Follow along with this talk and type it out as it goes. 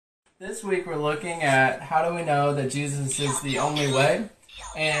This week we're looking at how do we know that Jesus is the only way.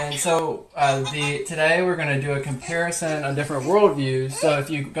 And so today we're going to do a comparison on different worldviews. So if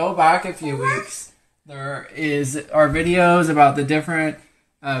you go back a few weeks, there are videos about the different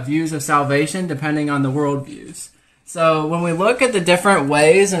views of salvation depending on the worldviews. So when we look at the different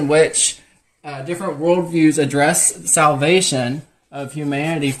ways in which different worldviews address salvation of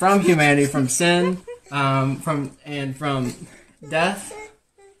humanity, from sin, from death,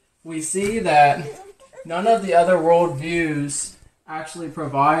 we see that none of the other worldviews actually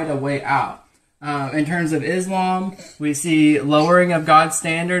provide a way out. In terms of Islam, we see lowering of God's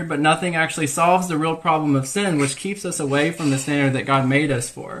standard, but nothing actually solves the real problem of sin, which keeps us away from the standard that God made us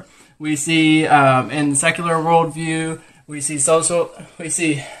for. We see in secular worldview, we see social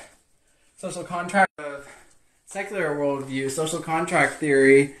contract. Secular worldview, social contract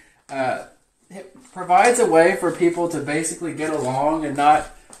theory, it provides a way for people to basically get along and not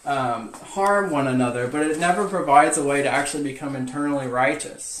harm one another, but it never provides a way to actually become internally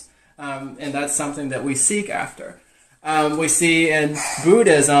righteous. And that's something that we seek after. We see in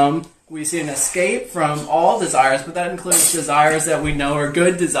Buddhism, we see an escape from all desires, but that includes desires that we know are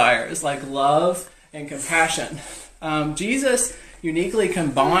good desires, like love and compassion. Jesus uniquely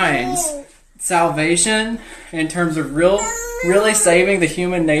combines salvation in terms of really saving the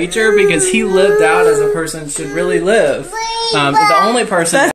human nature, because he lived out as a person should really live. The only person